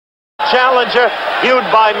challenger, viewed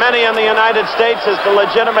by many in the United States as the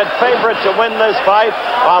legitimate favorite to win this fight,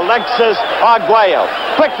 Alexis Arguello.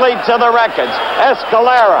 Quickly to the records.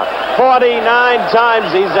 Escalera, 49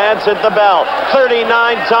 times he's answered the bell. 39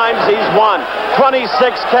 times he's won. 26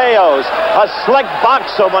 KOs. A slick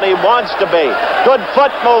boxer when he wants to be. Good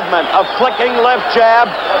foot movement. A flicking left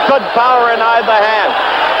jab. Good power in either hand.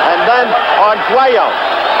 And then Arguello,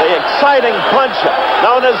 the exciting puncher,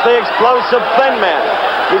 known as the explosive thin man.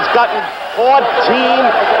 He's gotten 14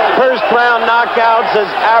 first-round knockouts. His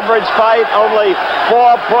average fight only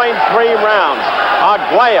 4.3 rounds.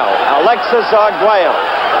 Arguello, Alexis Arguello.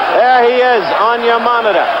 There he is on your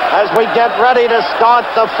monitor as we get ready to start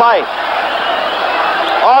the fight.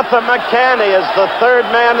 Arthur McCanny is the third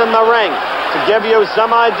man in the ring. To give you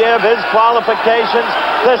some idea of his qualifications,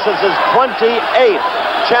 this is his 28th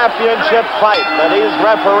championship fight that he's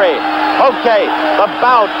refereed. Okay, the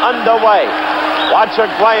bout underway. Watch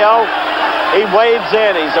Arguello. He wades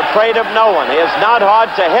in. He's afraid of no one. He is not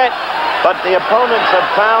hard to hit, but the opponents have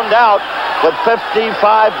found out with 55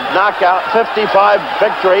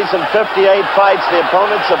 victories and 58 fights, the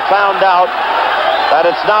opponents have found out that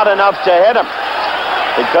it's not enough to hit him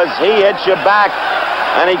because he hits you back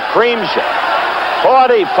and he creams you.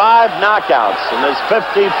 45 knockouts in his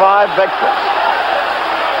 55 victories.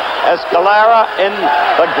 Escalera in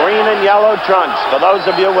the green and yellow trunks. For those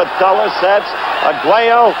of you with color sets,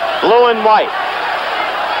 Arguello, blue and white.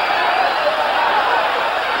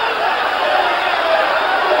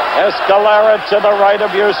 Escalera to the right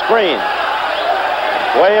of your screen.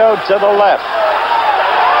 Arguello to the left.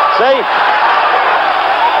 See?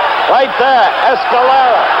 Right there,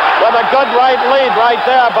 Escalera with a good right lead right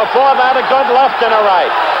there. Before that, a good left and a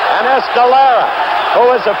right. And Escalera,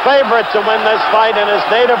 who is a favorite to win this fight in his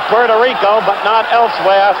native Puerto Rico, but not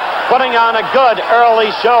elsewhere, putting on a good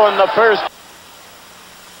early show in the first.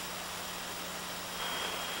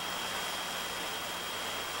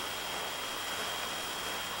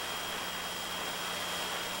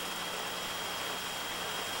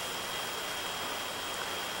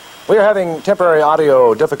 We are having temporary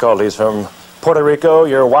audio difficulties from Puerto Rico.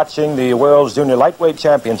 You're watching the World's Junior Lightweight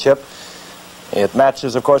Championship. It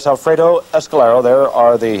matches, of course, Alfredo Escalera. There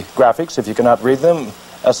are the graphics, if you cannot read them.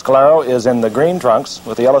 Escalera is in the green trunks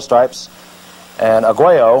with the yellow stripes. And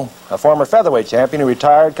Arguello, a former featherweight champion who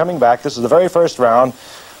retired, coming back. This is the very first round.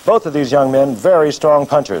 Both of these young men, very strong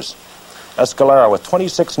punchers. Escalera, with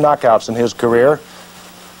 26 knockouts in his career,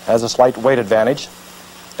 has a slight weight advantage.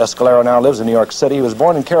 Escalera now lives in New York City. He was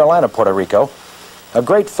born in Carolina, Puerto Rico. A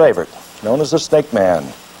great favorite, known as the Snake Man.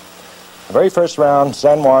 The very first round,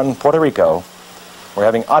 San Juan, Puerto Rico. We're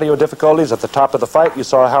having audio difficulties at the top of the fight. You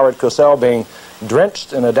saw Howard Cosell being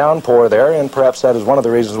drenched in a downpour there, and perhaps that is one of the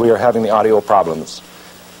reasons we are having the audio problems.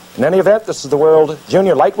 In any event, this is the World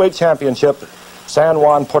Junior Lightweight Championship, San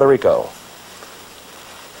Juan, Puerto Rico.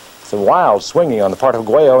 Some wild swinging on the part of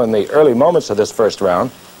Arguello in the early moments of this first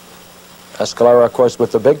round. Escalera, of course,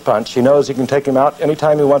 with the big punch. He knows he can take him out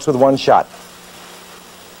anytime he wants with one shot.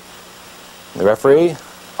 The referee,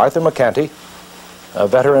 Arthur McCanty, a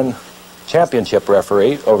veteran championship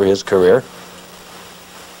referee over his career.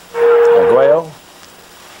 Arguello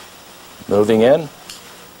moving in.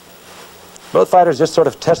 Both fighters just sort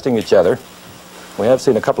of testing each other. We have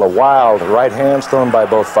seen a couple of wild right hands thrown by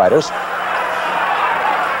both fighters.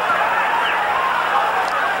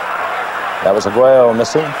 That was Arguello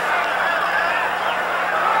missing.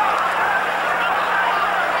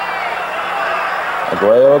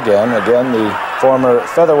 Arguello again the former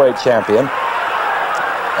featherweight champion.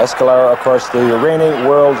 Escalera, of course, the reigning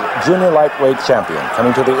world junior lightweight champion. Coming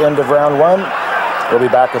to the end of round one, we'll be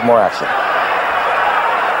back with more action.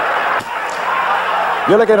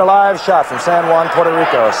 You're looking at a live shot from San Juan, Puerto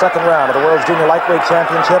Rico. Second round of the World's Junior Lightweight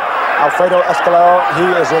Championship. Alfredo Escalera, he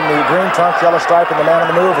is in the green trunks, yellow stripe, and the man on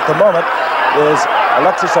the move at the moment is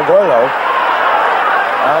Alexis Arguello.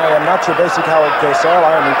 I am not your basic Howard Cosell.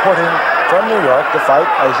 I am reporting from New York the fight,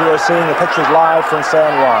 as you are seeing the pictures live from San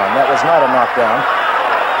Juan. That was not a knockdown.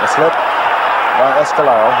 A slip by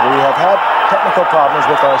Escalera. We have had technical problems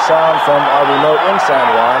with our sound from our remote in San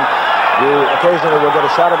Juan. Occasionally we'll get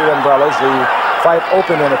a shot of the umbrellas. The fight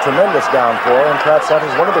opened in a tremendous downpour, and perhaps that is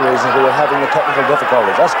one of the reasons we were having the technical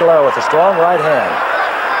difficulties. Escalera with a strong right hand.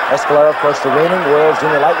 Escalera, of course, the reigning world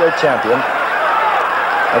junior lightweight champion.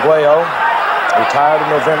 Arguello retired in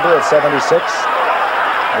November of '76.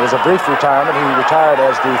 It was a brief retirement. He retired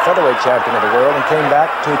as the featherweight champion of the world and came back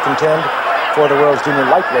to contend for the world's junior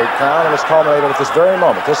lightweight crown, and was culminated at this very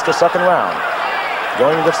moment. This is the second round.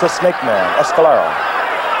 Going against the Snake Man, Escalera.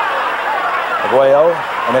 Arguello,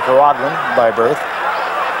 a Nicaraguan by birth.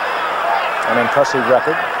 An impressive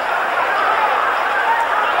record.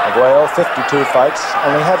 Arguello, 52 fights,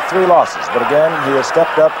 only had 3 losses. But again, he has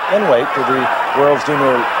stepped up in weight to the World's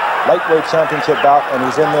Junior Lightweight Championship bout, and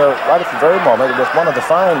he's in there right at the very moment with one of the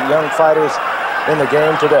fine young fighters in the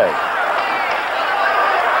game today.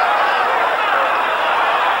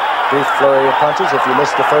 Brief flurry of punches. If you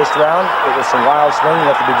missed the first round, it was some wild swinging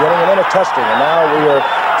at the beginning and then a testing. And now we are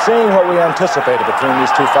seeing what we anticipated between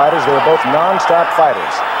these two fighters. They are both non-stop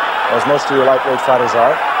fighters, as most of your lightweight fighters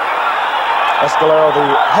are. Escalera, the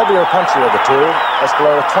heavier puncher of the two.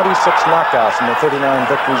 Escalera, 26 knockouts in the 39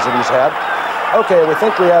 victories that he's had. Okay, we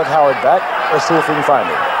think we have Howard back. Let's see if we can find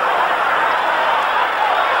him.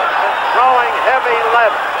 Throwing heavy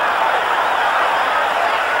left.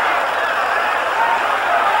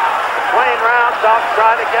 Between rounds, I'll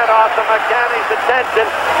try to get Arthur McCanney's attention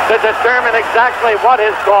to determine exactly what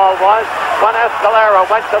his call was when Escalera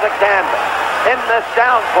went to the canvas. In this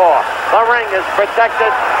downpour, the ring is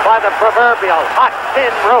protected by the proverbial hot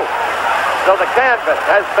tin roof, so the canvas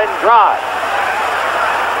has been dry.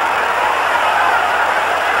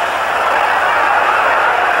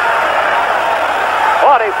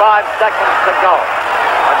 Seconds to go.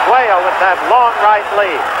 Arguello with that long right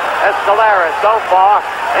lead. Escalera so far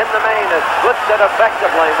in the main has flipped it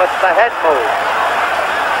effectively with the head move.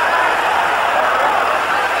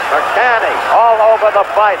 McCanney all over the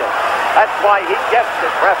fighter. That's why he gets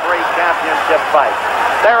his referee championship fight.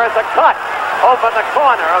 There is a cut over the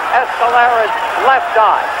corner of Escalera's left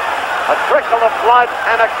eye. A trickle of blood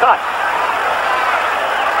and a cut.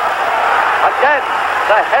 Again,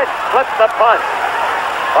 the head flips the punch.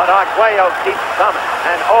 But Arguello keeps coming,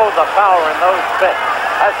 and oh, the power in those fists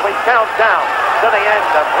as we count down to the end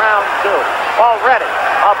of round 2. Already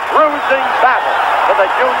a bruising battle for the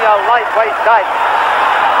junior lightweight title.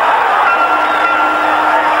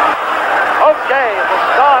 Okay, the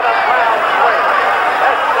start of round 3.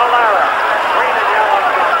 Escalera, green and yellow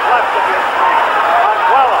to the left of your screen.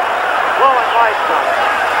 Arguello, blue and white zone.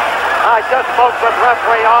 I just spoke with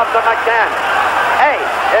referee Arthur McCanney. A,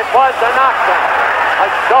 it was a knockdown. A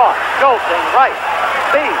short, jolting right.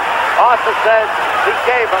 B, Arthur says he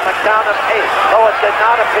gave him a count of 8, though it did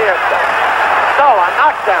not appear so. So a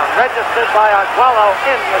knockdown registered by Arguello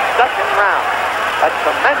in the second round. A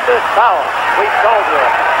tremendous power we told you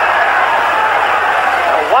about.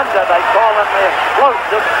 No wonder they call him the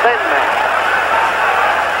explosive thin man.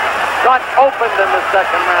 Shot opened in the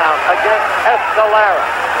second round against Escalera.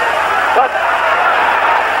 Cut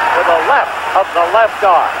to the left of the left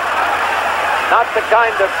arm. Not the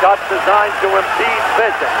kind of shot designed to impede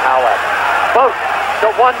vision, however. Close to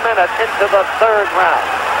 1 minute into the third round.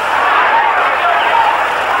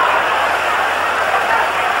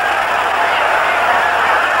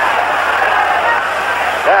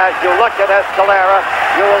 As you look at Escalera,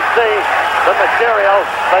 you will see the material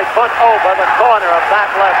they put over the corner of that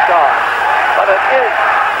left arm. But it is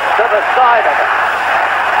to the side of it.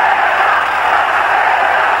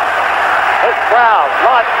 This crowd,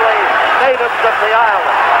 largely natives of the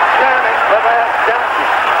island, chanting for their champion.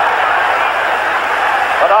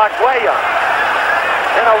 But Arguello,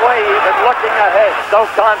 in a way, even looking ahead, so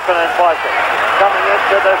confident was he, coming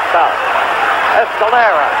into this bout.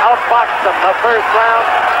 Escalera outboxed him the first round.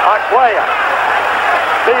 Arguello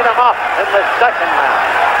beat him up in the second round.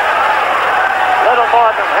 Little more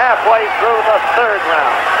than halfway through the third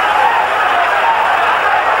round.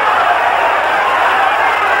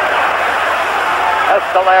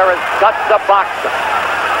 Escalera's got to box him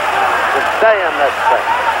to stay in this thing.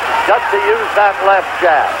 He's got to use that left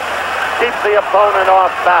jab. Keep the opponent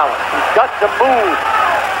off balance. He's got to move.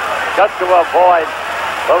 He's got to avoid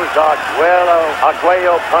those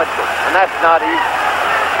Arguello punches. And that's not easy.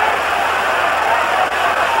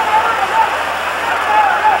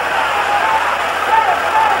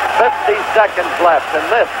 Seconds left in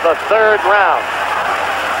this, the third round.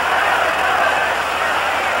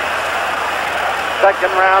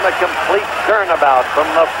 Second round, a complete turnabout from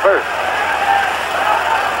the first.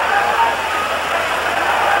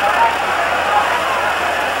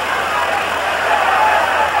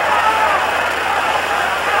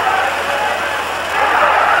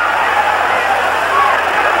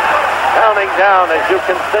 Counting down, as you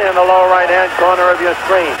can see in the lower right-hand corner of your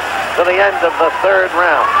screen, to the end of the third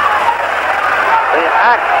round. The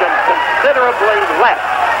action considerably less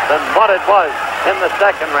than what it was in the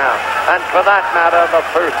second round, and for that matter, the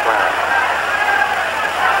first round.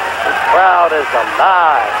 The crowd is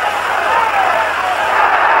alive.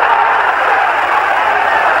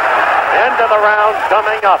 The end of the round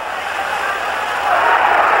coming up.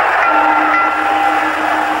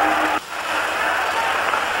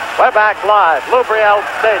 We're back live, Lubriel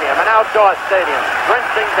Stadium, an outdoor stadium,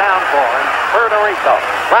 drenching downpour in Puerto Rico.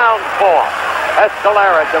 Round 4.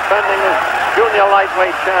 Escalera defending his junior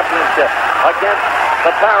lightweight championship against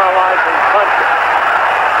the paralyzing puncher.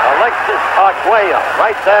 Alexis Arguello.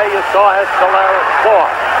 Right there you saw Escalera score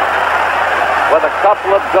with a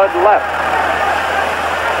couple of good lefts.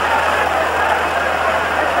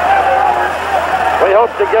 We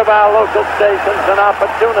hope to give our local stations an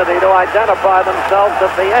opportunity to identify themselves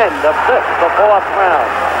at the end of this, the 4th round.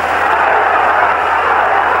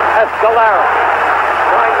 Escalera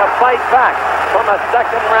trying to fight back from a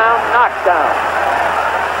second round knockdown.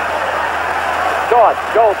 Short,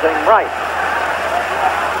 jolting right.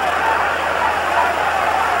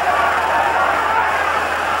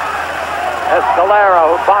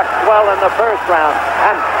 Escalera, who boxed well in the first round,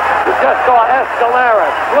 and you just saw Escalera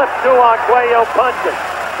slip 2 Arguello punches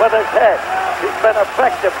with his head. He's been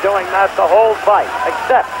effective doing that the whole fight,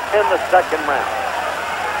 except in the second round.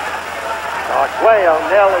 Arguello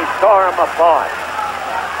nearly tore him apart.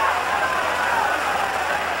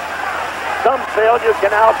 Some feel you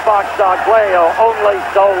can outbox Arguello only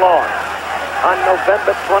so long. On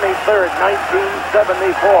November 23rd,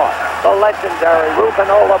 1974, the legendary Ruben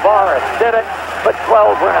Olivares did it for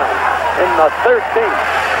 12 rounds. In the 13th,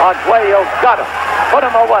 Arguello got him, put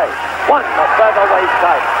him away, won the featherweight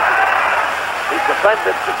title. He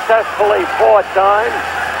defended successfully 4 times,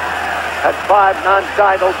 had 5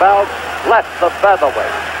 non-title bouts, left the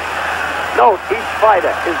featherweight. Note, each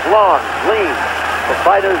fighter is long, lean. The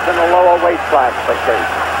fighters in the lower weight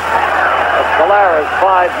classification. Escalera is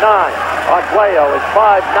 5'9". Arguello is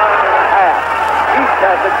 5'9 and a half. Each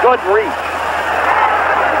has a good reach.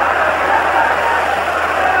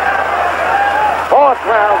 4th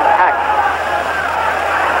round action.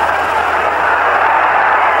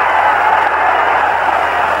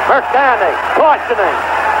 Mercani cautioning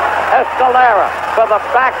Escalera for the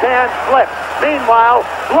backhand slip. Meanwhile,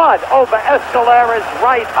 blood over Escalera's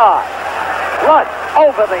right eye. Blood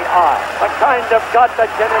over the eye. The kind of cut that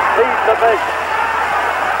can impede the vision.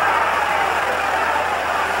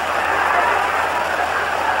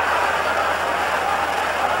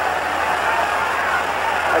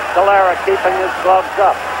 Escalera keeping his gloves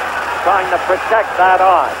up, trying to protect that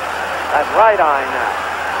eye, that right eye now.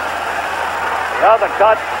 The other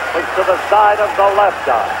cut was to the side of the left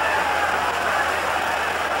eye.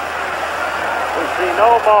 We see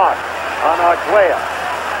no mark on Arguello.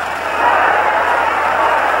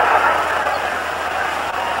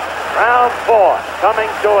 Round 4 coming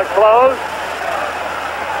to a close.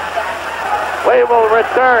 We will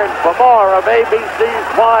return for more of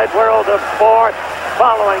ABC's Wide World of Sport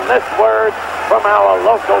following this word from our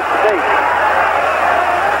local station.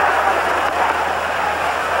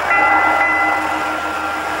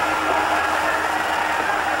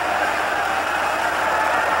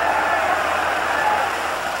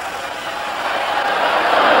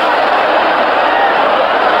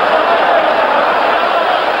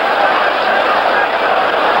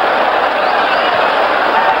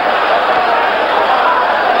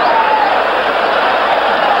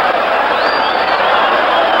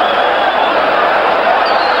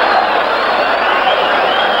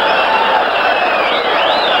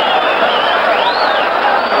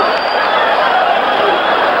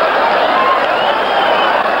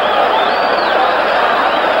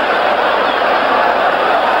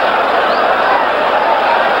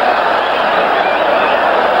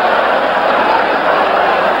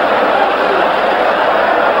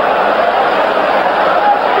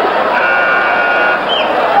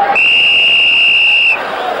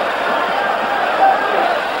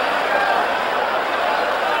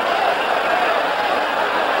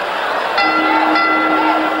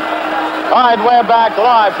 We're back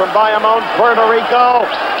live from Bayamon, Puerto Rico.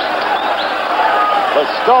 The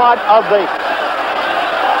start of the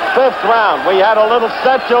 5th round. We had a little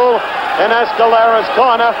settle in Escalera's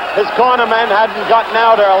corner. His cornermen hadn't gotten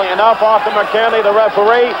out early enough. Arthur McKinley, the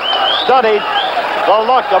referee, studied the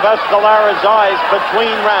look of Escalera's eyes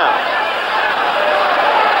between rounds.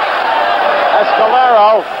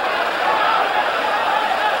 Escalera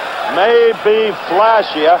may be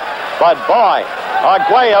flashier, but boy,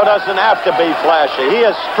 Arguello doesn't have to be flashy. He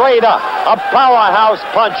is straight up, a powerhouse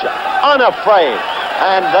puncher, unafraid.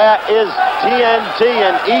 And there is TNT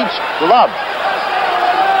in each glove.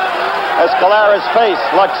 Escalera's face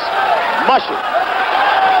looks mushy.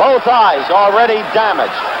 Both eyes already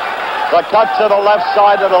damaged. The cut to the left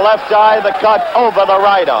side of the left eye, the cut over the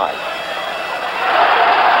right eye.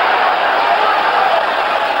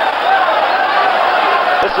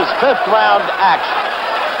 This is 5th round action.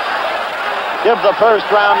 Give the first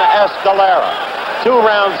round to Escalera. 2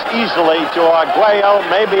 rounds easily to Arguello,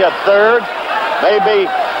 maybe a 3rd. Maybe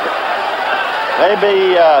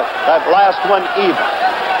that last one even.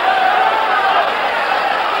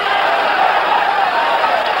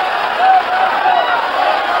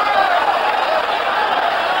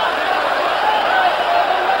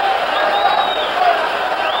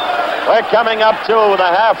 We're coming up to the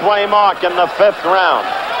halfway mark in the 5th round.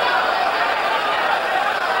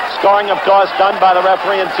 Scoring, of course, done by the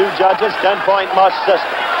referee and 2 judges, 10-point must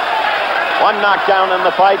system. 1 knockdown in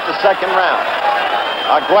the fight, the 2nd round.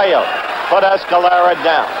 Arguello put Escalera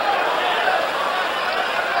down.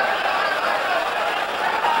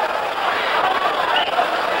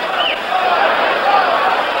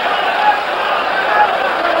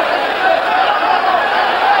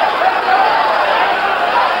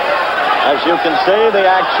 As you can see, the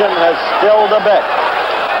action has stilled a bit.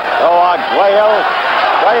 So Arguello,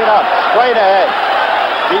 straight up, straight ahead,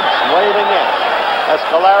 keeps waving in.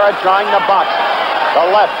 Escalera trying to box it. The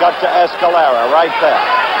left got to Escalera right there.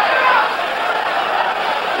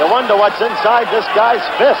 You wonder what's inside this guy's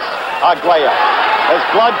fist, Arguello. There's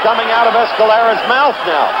blood coming out of Escalera's mouth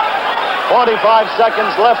now. 45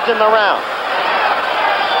 seconds left in the round.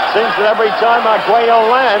 Seems that every time Arguello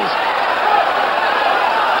lands,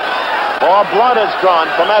 more blood is drawn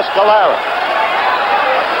from Escalera.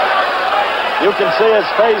 You can see his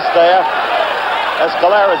face there.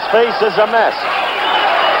 Escalera's face is a mess.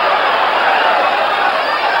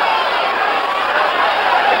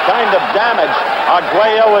 The kind of damage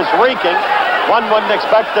Arguello is wreaking, one wouldn't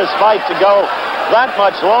expect this fight to go that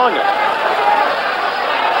much longer.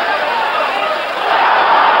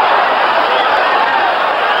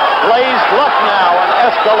 Blazed look now in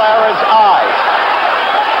Escalera's eyes.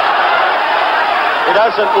 He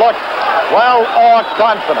doesn't look well or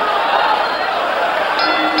confident.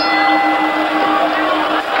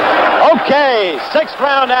 Okay, 6th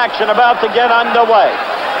round action about to get underway.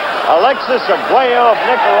 Alexis Arguello of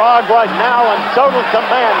Nicaragua now in total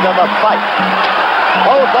command of the fight.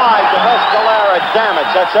 Both eyes of Escalera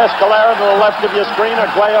damaged. That's Escalera to the left of your screen,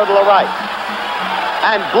 Arguello to the right.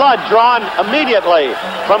 And blood drawn immediately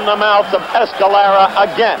from the mouth of Escalera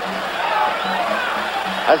again.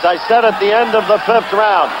 As I said at the end of the 5th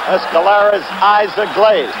round, Escalera's eyes are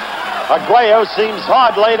glazed. Arguello seems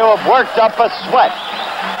hardly to have worked up a sweat.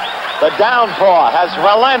 The downpour has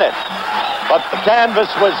relented, but the canvas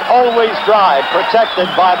was always dry, protected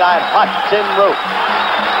by that hot tin roof.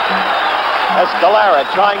 Escalera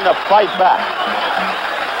trying to fight back.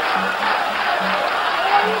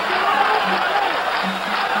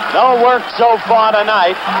 No work so far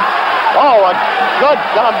tonight. Oh, a good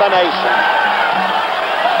combination.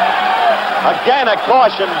 Again, a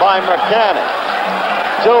caution by Mercani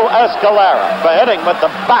to Escalera for hitting with the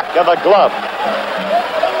back of the glove.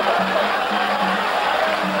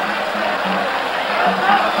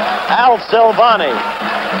 Al Silvani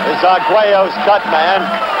is Arguello's cut man.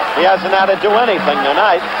 He hasn't had to do anything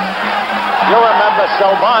tonight. You remember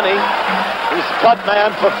Silvani. He's cut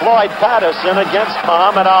man for Floyd Patterson against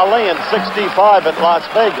Muhammad Ali in '65 at Las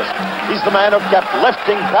Vegas. He's the man who kept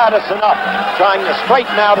lifting Patterson up, trying to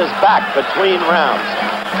straighten out his back between rounds.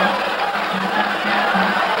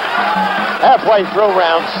 Halfway through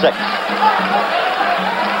round 6.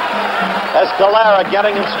 Escalera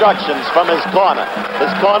getting instructions from his corner.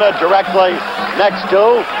 His corner directly next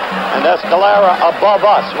to, and Escalera above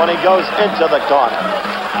us when he goes into the corner.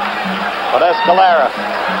 But Escalera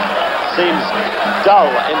seems dull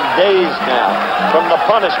and dazed now from the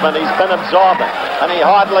punishment he's been absorbing, and he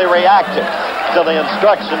hardly reacted to the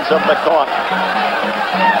instructions of the corner.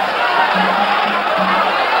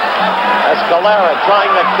 Escalera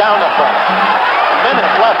trying to counterpunch. A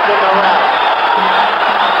minute left in the round.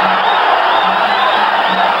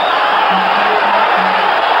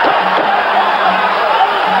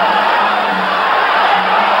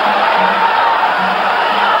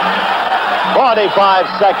 "45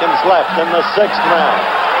 seconds left in the 6th round.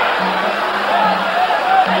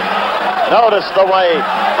 Notice the way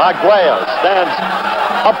Arguello stands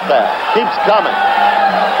up there, keeps coming,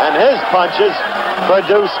 and his punches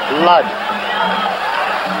produce blood.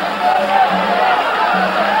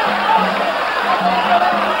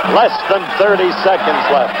 Less than 30 seconds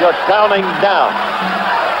left. You're counting down.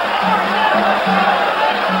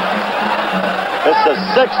 This is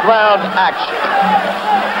 6th round action.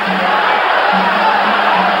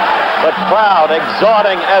 The crowd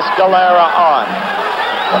exhorting Escalera on.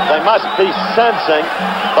 But they must be sensing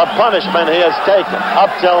the punishment he has taken up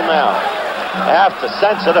till now. They have to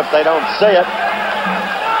sense it if they don't see it.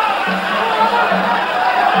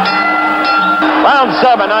 Round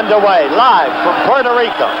 7 underway, live from Puerto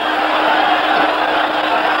Rico.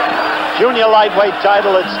 Junior lightweight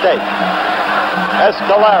title at stake.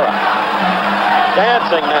 Escalera.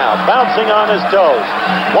 Dancing now, bouncing on his toes,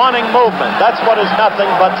 wanting movement. That's what is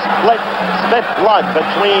nothing but spit blood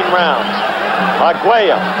between rounds.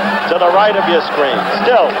 Arguello to the right of your screen.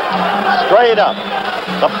 Still straight up.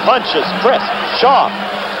 The punches crisp, sharp.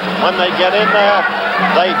 When they get in there,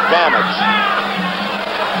 they damage.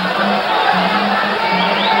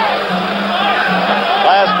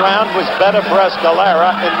 Last round was better for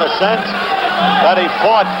Escalera in the sense that he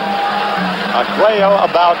fought Arguello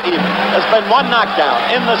about even. There's been one knockdown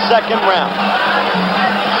in the second round,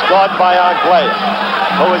 scored by Arguello,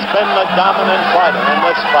 who has been the dominant fighter in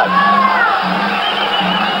this fight.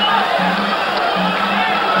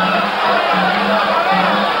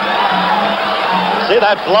 See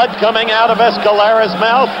that blood coming out of Escalera's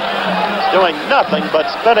mouth? It's doing nothing but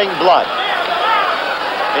spitting blood.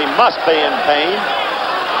 He must be in pain,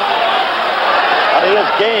 but he is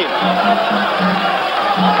game.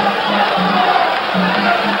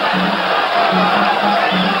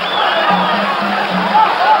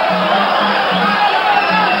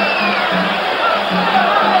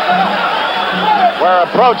 We're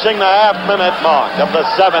approaching the half-minute mark of the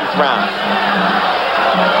 7th round.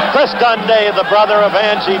 Chris Dundee, the brother of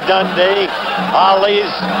Angie Dundee,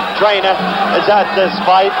 Ali's trainer, is at this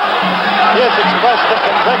fight. He has expressed the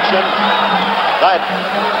conviction that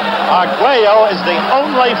Arguello is the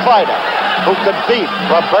only fighter who could beat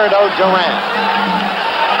Roberto Duran.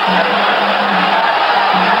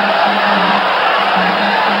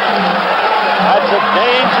 That's a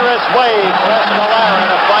dangerous way for Escalera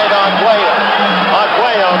to fight Arguello.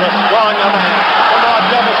 Arguello, the stronger man, the more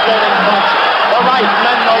devastating punch. The right and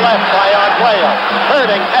then the left by Arguello,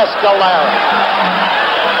 hurting Escalera.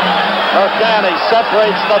 Mercani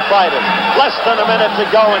separates the fighters. Less than a minute to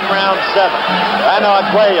go in round 7. And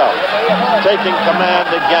Arguello taking command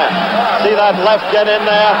again. See that left get in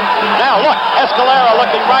there? Now look, Escalera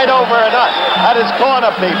looking right over at us, at his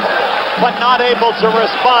corner people, but not able to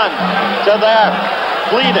respond to their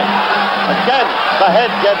bleeding. Again, the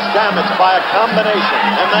head gets damaged by a combination,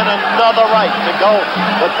 and then another right to go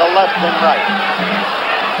with the left and right.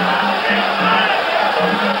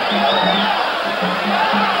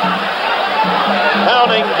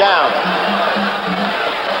 Counting down.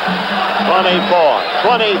 24,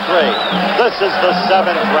 23. This is the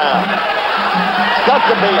 7th round. It's got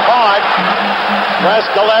to be hard for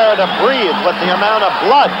Escalera to breathe with the amount of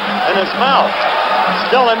blood in his mouth.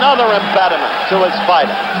 Still another impediment to his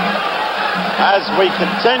fighting. As we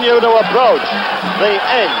continue to approach the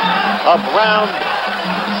end of round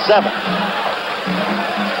 7.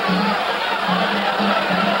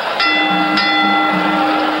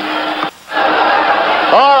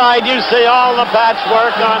 All right, you see all the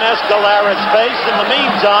patchwork on Escalera's face. In the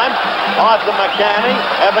meantime, Arthur McCanny,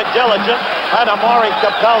 ever diligent, had Amaury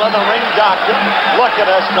Capella, the ring doctor, look at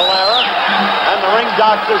Escalera, and the ring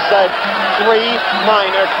doctor said 3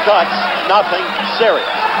 minor cuts, nothing serious.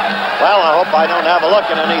 Well, I hope I don't have a look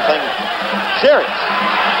at anything serious.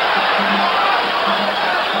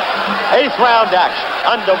 8th round action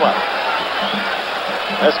underway.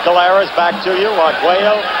 Escalera's back to you.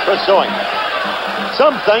 Arguello pursuing.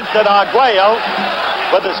 Some think that Arguello,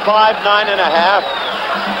 with his 5'9½",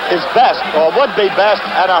 is best, or would be best,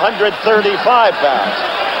 at 135 pounds.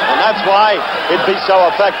 And that's why he'd be so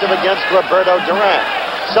effective against Roberto Duran.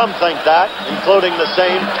 Some think that, including the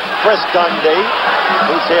same Chris Dundee,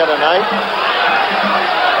 who's here tonight.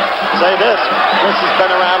 Say this, Chris has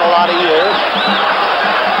been around a lot of years,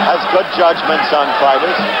 has good judgments on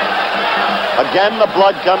fighters. Again, the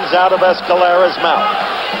blood comes out of Escalera's mouth.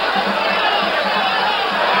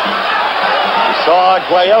 You saw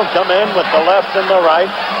Arguello come in with the left and the right.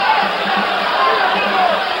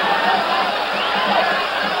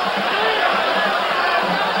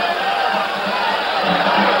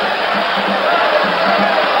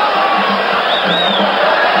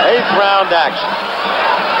 Round action.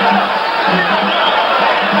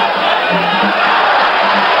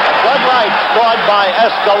 Good right scored by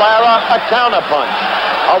Escalera, a counterpunch.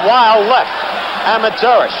 A wild left,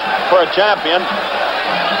 amateurish for a champion.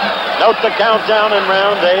 Note the countdown in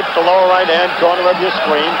round 8, the lower right-hand corner of your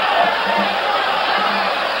screen.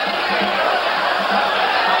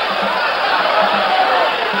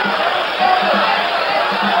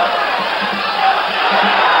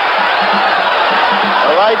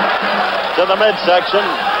 To the midsection,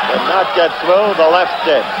 did not get through. The left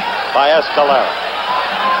did by Escalera.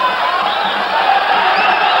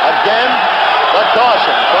 Again, the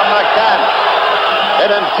caution from McCann.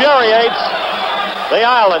 It infuriates the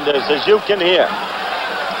Islanders, as you can hear.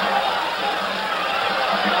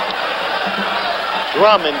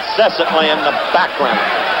 Drum incessantly in the background.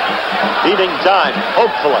 beating time,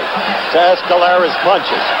 hopefully, to Escalera's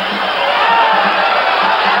punches.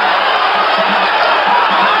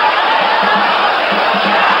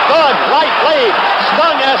 Good right lead,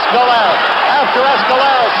 stung Escalera. After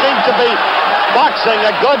Escalera seemed to be boxing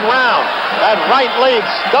a good round, that right lead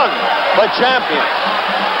stung the champion.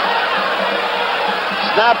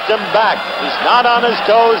 Snapped him back. He's not on his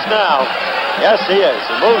toes now. Yes, he is.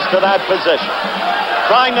 He moves to that position.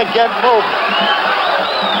 Trying to get moving.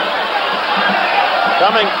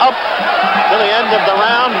 Coming up to the end of the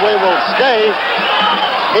round, we will stay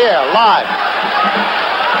here live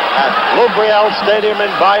at Lubriel Stadium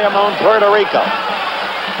in Bayamon, Puerto Rico.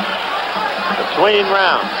 Between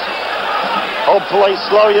rounds. Hopefully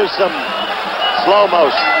slow you some slow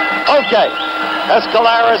motion. Okay.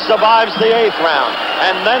 Escalera survives the 8th round,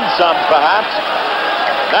 and then some, perhaps.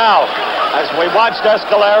 Now, as we watched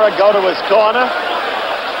Escalera go to his corner,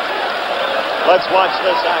 let's watch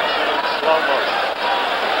this action in slow motion.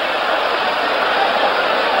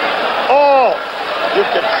 Oh, you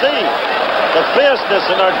could see the fierceness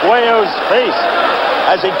in Arguello's face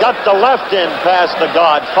as he got the left in past the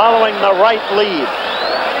guard, following the right lead.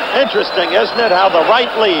 Interesting, isn't it, how the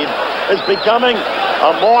right lead is becoming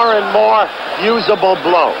a more and more usable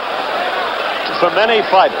blow for many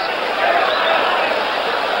fighters.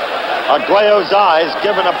 Arguello's eyes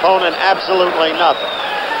give an opponent absolutely nothing.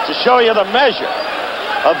 To show you the measure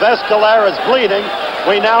of Escalera's bleeding,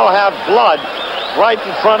 we now have blood right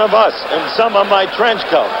in front of us in some of my trench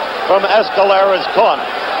coat from Escalera's corner.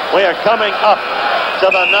 We are coming up to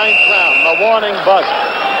the 9th round, the warning buzzer.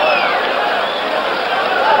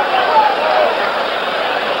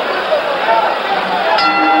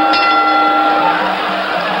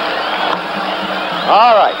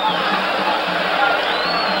 All right.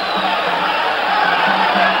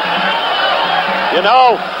 You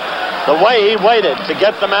know, the way he waited to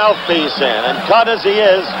get the mouthpiece in, and cut as he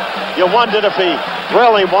is, you wondered if he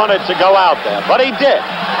really wanted to go out there. But he did.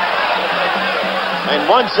 And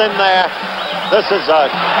once in there, this is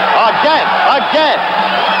again.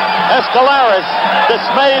 Escalera's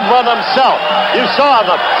dismayed with himself. You saw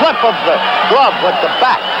the flip of the glove with the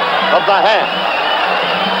back of the hand.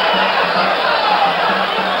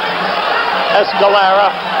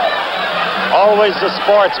 Escalera, always a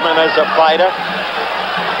sportsman as a fighter,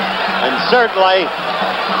 and certainly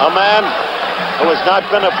a man who has not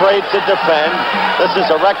been afraid to defend. This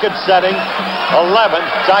is a record-setting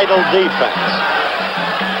 11th title defense.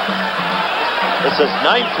 This is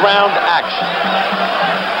 9th round action.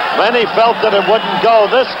 Many felt that it wouldn't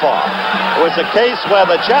go this far. It was a case where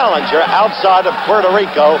the challenger outside of Puerto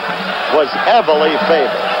Rico was heavily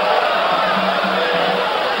favored.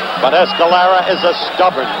 But Escalera is a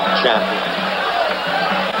stubborn champion.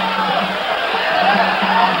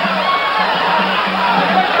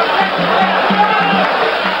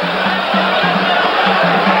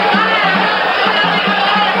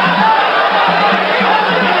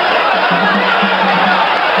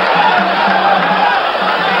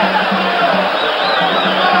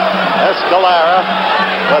 Escalera,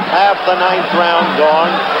 with half the 9th round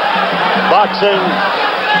gone, boxing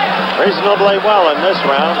reasonably well in this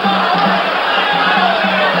round.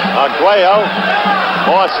 Arguello,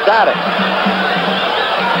 more static.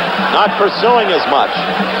 Not pursuing as much.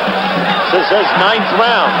 This is his 9th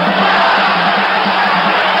round.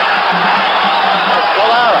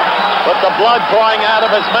 Escalera, with the blood pouring out of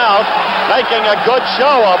his mouth, making a good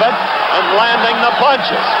show of it and landing the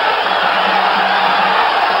punches.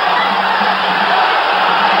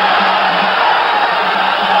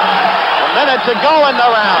 Minute to go in the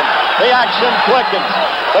round. The action quickens.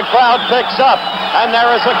 The crowd picks up, and there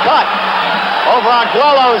is a cut over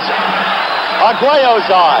Arguello's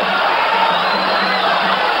eye.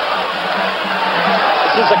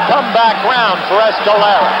 This is a comeback round for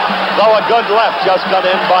Escalera, though a good left just got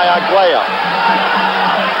in by Arguello.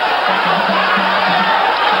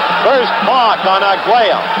 First mark on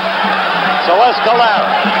Arguello. So Escalera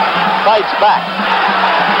fights back.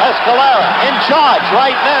 Escalera in charge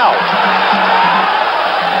right now.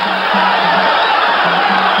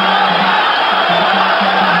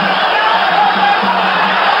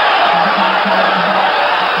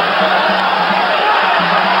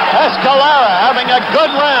 Escalera having a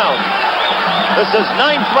good round. This is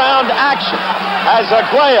 9th round action as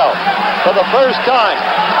Arguello, for the first time,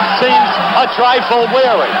 seems a trifle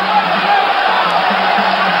weary.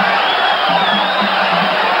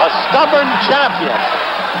 A stubborn champion.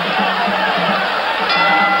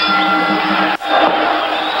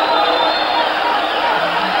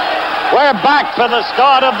 We're back for the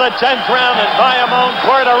start of the 10th round in Bayamon,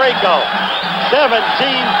 Puerto Rico.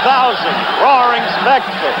 17,000 roaring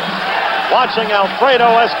spectators. watching Alfredo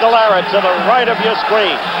Escalera to the right of your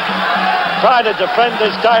screen try to defend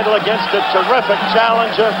his title against a terrific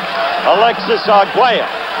challenger, Alexis Arguello.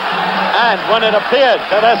 And when it appeared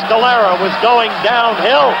that Escalera was going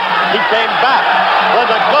downhill, he came back with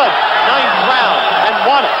a good 9th round and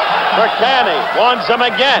won it. Burkani warns him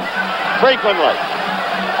again, frequently.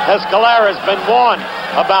 Escalera's been warned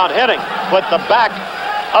about hitting with the back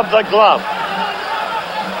of the glove.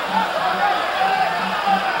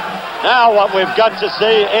 Now what we've got to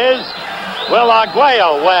see is, will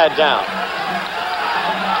Arguello wear down?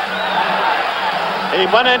 He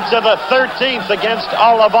went into the 13th against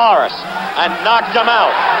Olivares and knocked him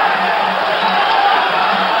out.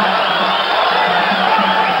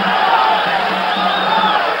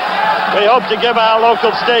 We hope to give our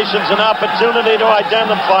local stations an opportunity to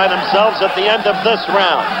identify themselves at the end of this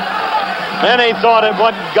round. Many thought it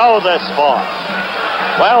wouldn't go this far.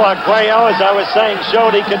 Well, Arguello, as I was saying,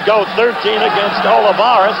 showed he could go 13 against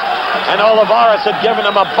Olivares, and Olivares had given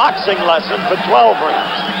him a boxing lesson for 12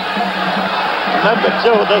 rounds. Remember,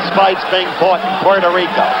 too, this fight's being fought in Puerto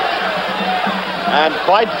Rico. And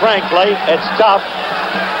quite frankly, it's tough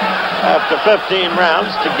after 15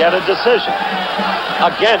 rounds to get a decision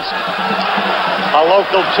against a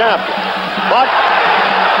local champion. But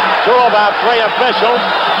 2 of our 3 officials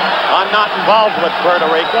are not involved with Puerto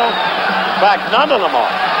Rico. In fact, none of them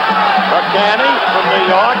are. Burkani from New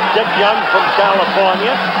York, Dick Young from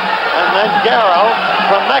California, and then Guerrero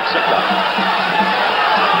from Mexico.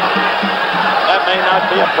 That may not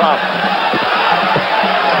be a problem.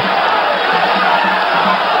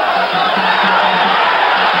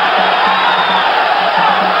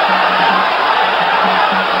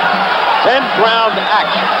 Round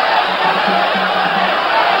action.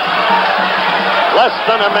 Less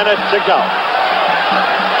than a minute to go.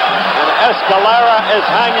 And Escalera is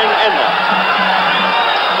hanging in there.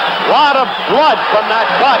 A lot of blood from that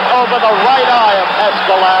cut over the right eye of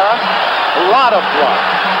Escalera. A lot of blood.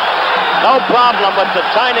 No problem with the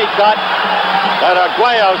tiny cut that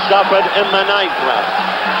Arguello suffered in the 9th round.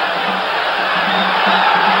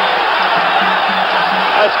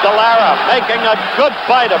 Escalera making a good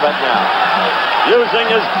fight of it now, using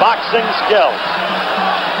his boxing skills.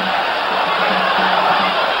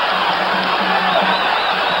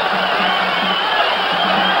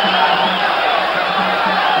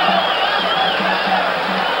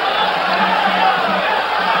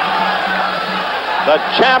 The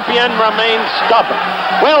champion remains stubborn.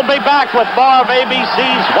 We'll be back with more of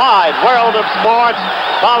ABC's Wide World of Sports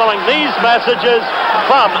following these messages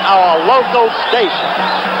from our local station.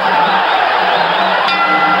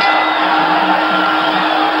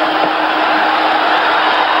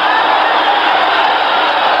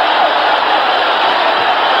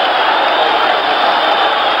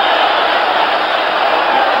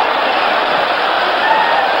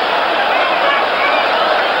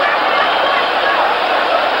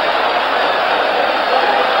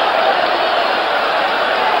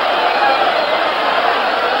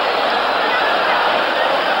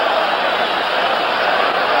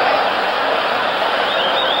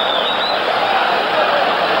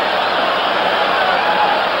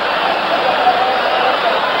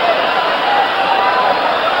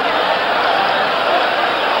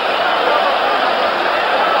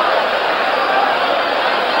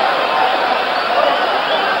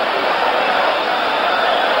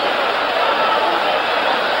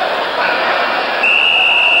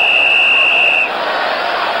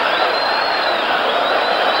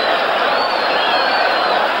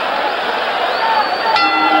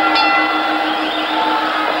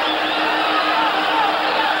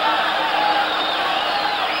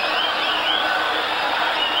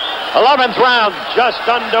 Eleventh round just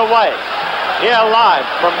underway. Here live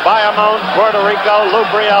from Bayamon, Puerto Rico,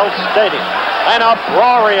 Lubriel Stadium. An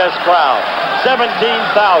uproarious crowd. 17,000.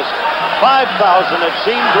 5,000 it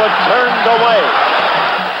seemed to have turned away.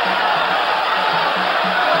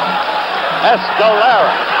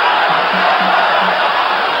 Escalera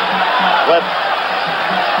with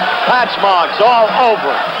patch marks all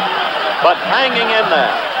over him, but hanging in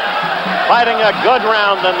there, fighting a good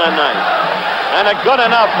round in the 9th. And a good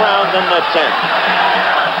enough round in the 10th.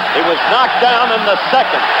 He was knocked down in the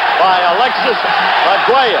 2nd by Alexis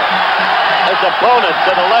Arguello, his opponent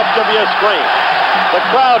to the left of your screen. The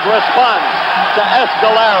crowd responds to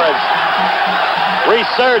Escalera's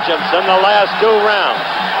resurgence in the last 2 rounds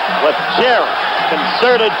with cheering,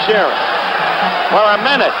 concerted cheering. We're a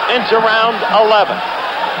minute into round 11.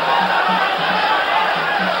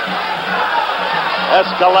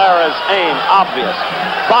 Escalera's aim obvious.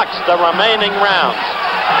 Box the remaining rounds.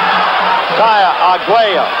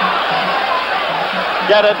 Arguello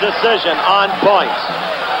get a decision on points.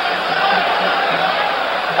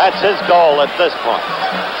 That's his goal at this point.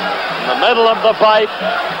 In the middle of the fight,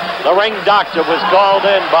 the ring doctor was called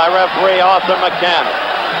in by referee Arthur McCann,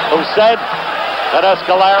 who said that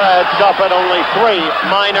Escalera had suffered only 3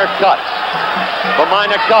 minor cuts. For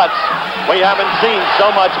minor cuts, we haven't seen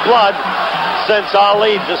so much blood since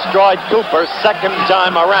Ali destroyed Cooper second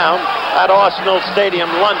time around at Arsenal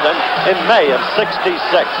Stadium, London in May of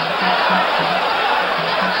 '66.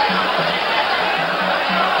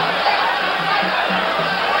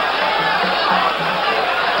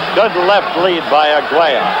 Good left lead by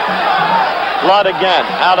Arguello. Blood again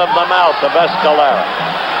out of the mouth of Escalera.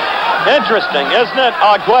 Interesting, isn't it?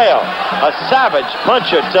 Arguello, a savage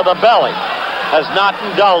puncher to the belly, has not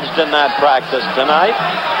indulged in that practice tonight.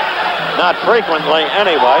 Not frequently,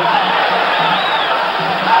 anyway.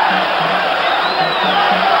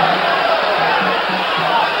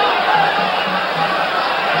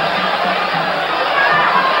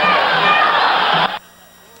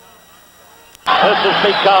 This has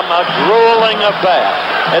become a grueling affair.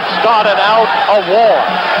 It started out a war.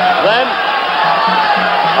 Then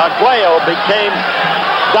Arguello became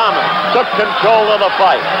dominant, took control of the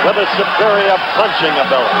fight with a superior punching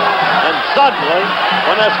ability. And suddenly,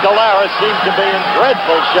 when Escalera seemed to be in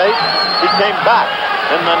dreadful shape, he came back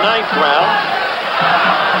in the 9th round.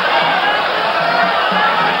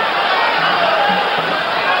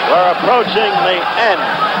 We're approaching the end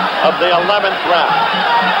of the 11th round.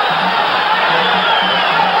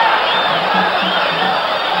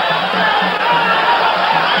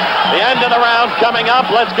 The end of the round coming up.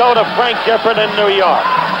 Let's go to Frank Gifford in New York.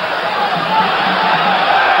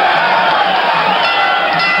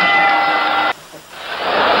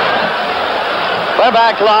 We're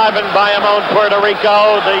back live in Bayamon, Puerto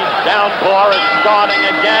Rico. The downpour is starting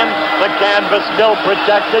again. The canvas still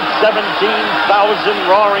protected. 17,000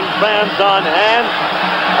 roaring fans on hand.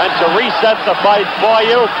 And to reset the fight for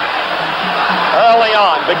you, early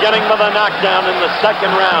on, beginning with a knockdown in the 2nd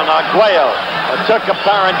round, Arguello took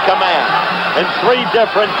apparent command in 3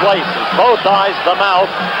 different places. Both eyes, the mouth.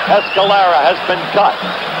 Escalera has been cut,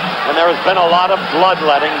 and there has been a lot of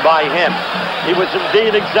bloodletting by him. He was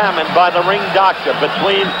indeed examined by the ring doctor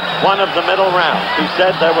between one of the middle rounds, who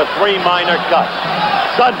said there were 3 minor cuts.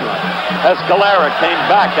 Suddenly, Escalera came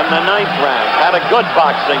back in the 9th round, had a good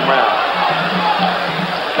boxing round.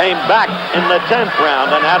 Came back in the 10th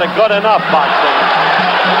round and had a good enough boxing.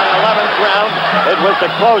 In the 11th round, it was a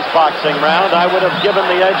close boxing round. I would have given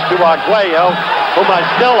the edge to Arguello, whom I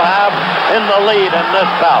still have in the lead in this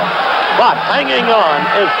bout. But hanging on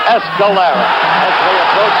is Escalera as we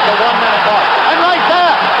approach the 1-minute mark. And right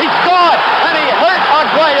there, he scored, and he hurt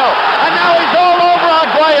Arguello. And now he's all over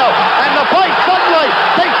Arguello. And the fight suddenly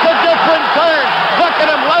takes a different turn. Look at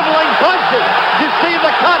him leveling punches. You see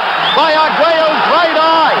the cut by Arguello's right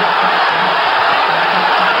eye.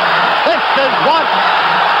 This is what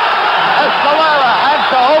Escalera had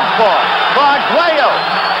to hope for Arguello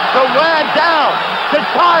to wear down, to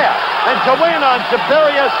tire, and to win on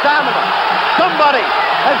superior stamina. Somebody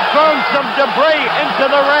has thrown some debris into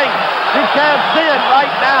the ring. You can't see it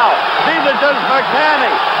right now. Neither does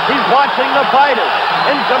McCanny. He's watching the fighters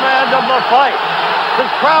in command of the fight.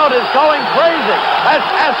 This crowd is going crazy as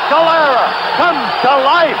Escalera comes to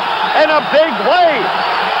life in a big way.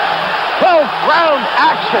 12th round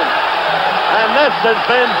action. And this has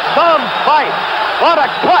been some fight. What a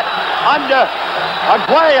cut under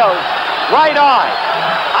Arguello's right eye.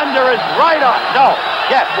 Under his right eye. No,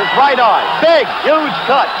 yes, his right eye. Big, huge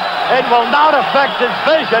cut. It will not affect his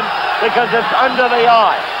vision because it's under the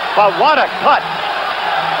eye. But what a cut.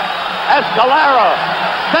 Escalera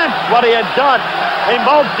sensed what he had done. He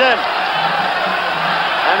moved in.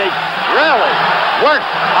 And he really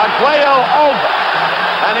worked Arguello over.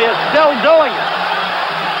 And he is still doing it.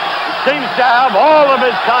 He seems to have all of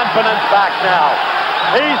his confidence back now.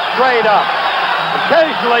 He's straight up.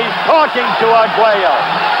 Occasionally he's talking to Arguello.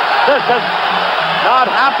 This has not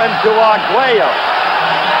happened to Arguello.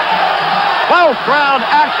 12th round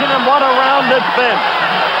action, and what a round it's been.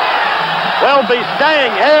 We'll be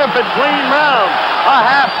staying here between rounds. A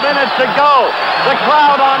half minute to go. The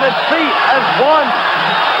crowd on its feet has won.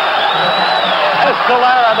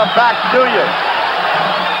 Escalera, the back to you.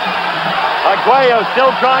 Arguello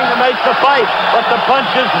still trying to make the fight, but the punch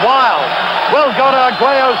is wild. We'll go to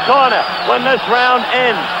Arguello's corner when this round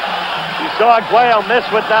ends. You saw Arguello miss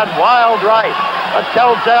with that wild right. A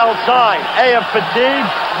telltale sign, A, of fatigue,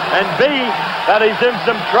 and B, that he's in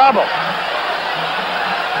some trouble.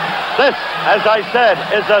 This, as I said,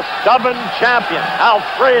 is a stubborn champion,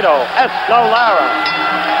 Alfredo Escalera.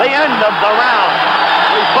 The end of the round.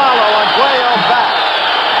 We follow Arguello back.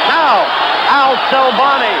 now, Al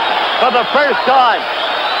Silvani for the first time.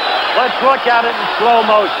 Let's look at it in slow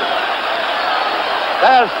motion.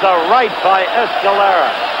 There's the right by Escalera.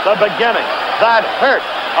 The beginning. That hurt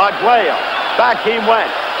Arguello. Back he went.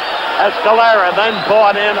 Escalera then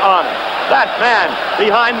bought in on it. That man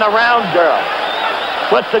behind the round girl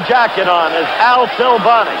with the jacket on is Al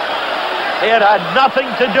Silvani. He had had nothing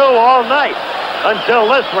to do all night until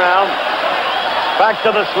this round. Back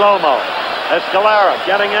to the slow-mo. Escalera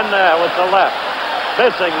getting in there with the left.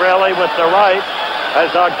 Missing, really, with the right, as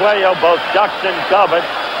Arguello both ducked and covered.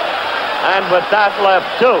 And with that left,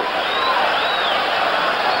 too.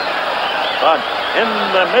 But in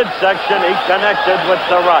the midsection, he connected with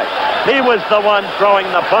the right. He was the one throwing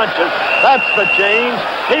the punches. That's the change.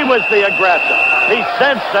 He was the aggressor. He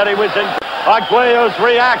sensed that he was in Arguello's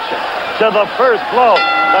reaction to the first blow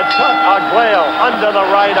that cut Arguello under the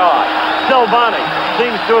right eye. Silvani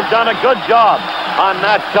seems to have done a good job on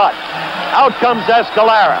that cut. Out comes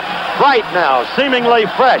Escalera. Right now, seemingly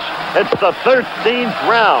fresh. It's the 13th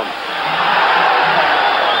round.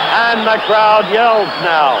 And the crowd yells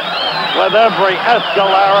now with every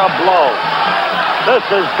Escalera blow. This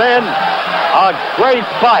has been a great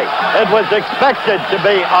fight. It was expected to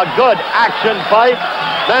be a good action fight.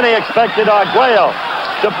 Many expected Arguello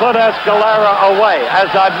to put Escalera away, as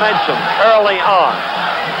I've mentioned early on.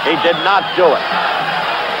 He did not do it.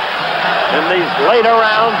 In these later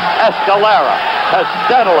rounds, Escalera has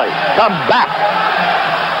steadily come back.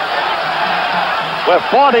 We're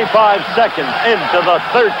 45 seconds into the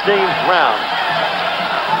 13th round.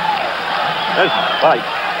 This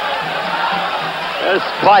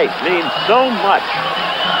fight means so much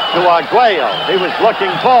to Arguello. He was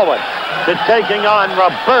looking forward to taking on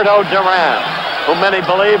Roberto Duran, who many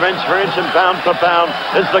believe, inch for inch and pound for pound,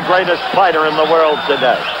 is the greatest fighter in the world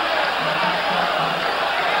today.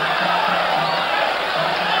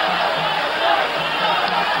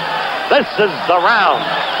 This is the round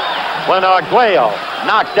when Arguello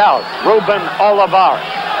knocked out Ruben Olivares.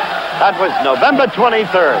 That was November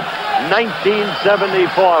 23rd,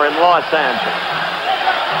 1974 in Los Angeles.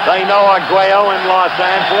 They know Arguello in Los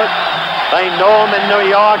Angeles. They know him in New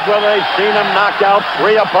York, where they've seen him knock out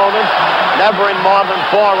 3 opponents, never in more than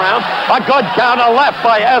 4 rounds. A good counter left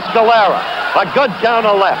by Escalera. A good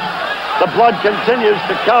counter left. The blood continues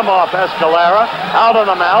to come off Escalera, out of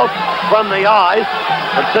the mouth, from the eyes.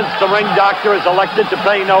 But since the ring doctor is elected to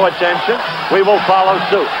pay no attention, we will follow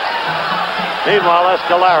suit. Meanwhile,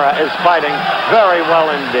 Escalera is fighting very well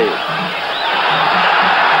indeed.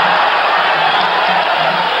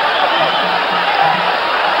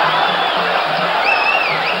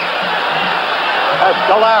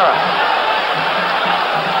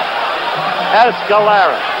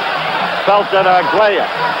 Escalera felt that Arguello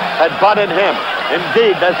had butted him.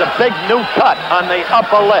 Indeed, there's a big new cut on the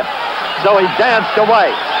upper lip. So he danced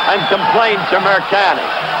away and complained to Mercani.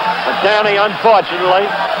 Mercani, unfortunately,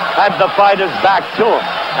 had the fighter's back to him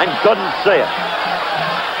and couldn't see it.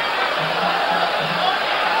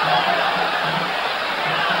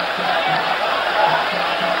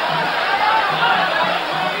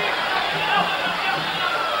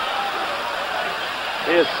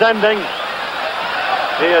 He is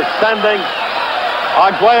sending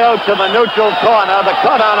Arguello to the neutral corner. The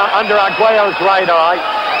cut under Arguello's right eye.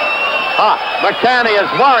 Mercani is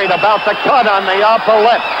worried about the cut on the upper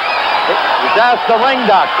lip. He's asked the ring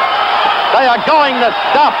doctor. They are going to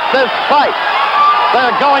stop this fight.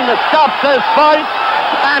 They're going to stop this fight.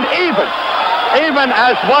 And even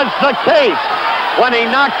as was the case when he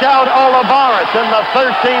knocked out Olivares in the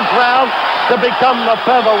 13th round to become the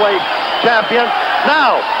featherweight champion,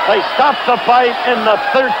 now they stop the fight in the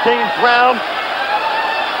 13th round.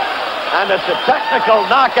 And it's a technical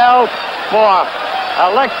knockout for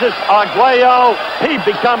Alexis Arguello. He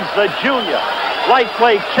becomes the junior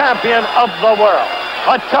lightweight champion of the world.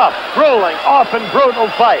 A tough, grueling, often brutal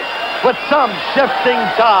fight with some shifting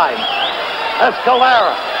times.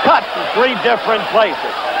 Escalera cut in 3 different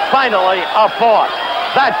places. Finally, a 4th.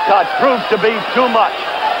 That cut proved to be too much.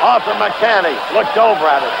 Arthur Mercani looked over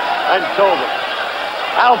at it and told him.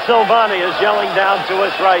 Al Silvani is yelling down to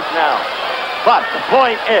us right now. But the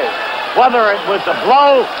point is, whether it was a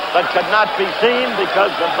blow that could not be seen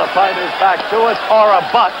because of the fighter's back to us or a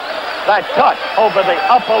butt, that cut over the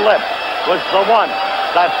upper lip was the one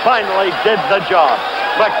that finally did the job.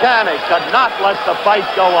 Mercani could not let the fight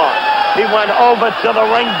go on. He went over to the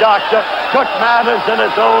ring doctor, took matters in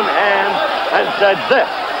his own hands, and said,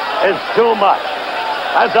 "This is too much."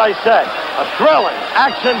 As I said, a thrilling,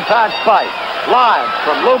 action-packed fight, live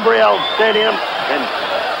from Lubriel Stadium in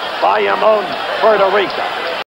Bayamon, Puerto Rico.